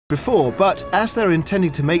before, but as they're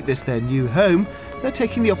intending to make this their new home, they're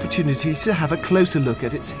taking the opportunity to have a closer look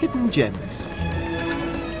at its hidden gems.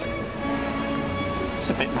 It's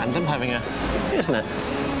a bit random having a... isn't it?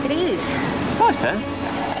 It is. It's nice there.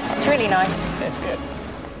 It's really nice. Yeah, it's good.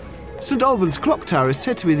 St Albans clock tower is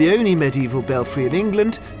said to be the only medieval belfry in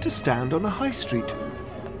England to stand on a high street.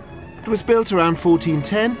 It was built around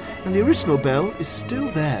 1410 and the original bell is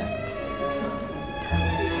still there.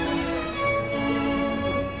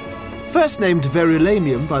 First named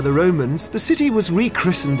Verulamium by the Romans, the city was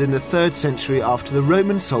rechristened in the 3rd century after the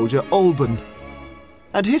Roman soldier Alban.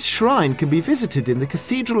 And his shrine can be visited in the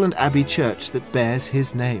cathedral and abbey church that bears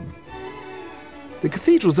his name. The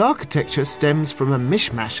cathedral's architecture stems from a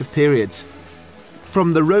mishmash of periods.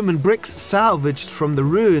 From the Roman bricks salvaged from the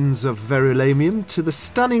ruins of Verulamium to the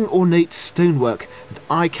stunning ornate stonework and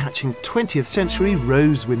eye-catching 20th century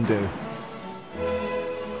rose window.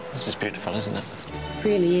 This is beautiful, isn't it? It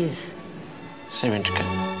really is. So intricate.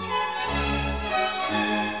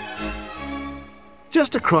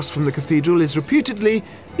 Just across from the cathedral is reputedly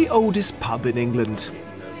the oldest pub in England.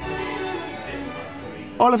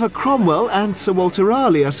 Oliver Cromwell and Sir Walter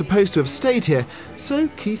Raleigh are supposed to have stayed here, so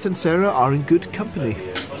Keith and Sarah are in good company.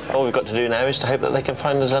 All we've got to do now is to hope that they can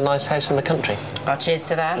find us a nice house in the country. Oh, cheers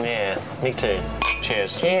to that. Yeah, me too.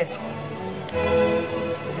 Cheers. Cheers.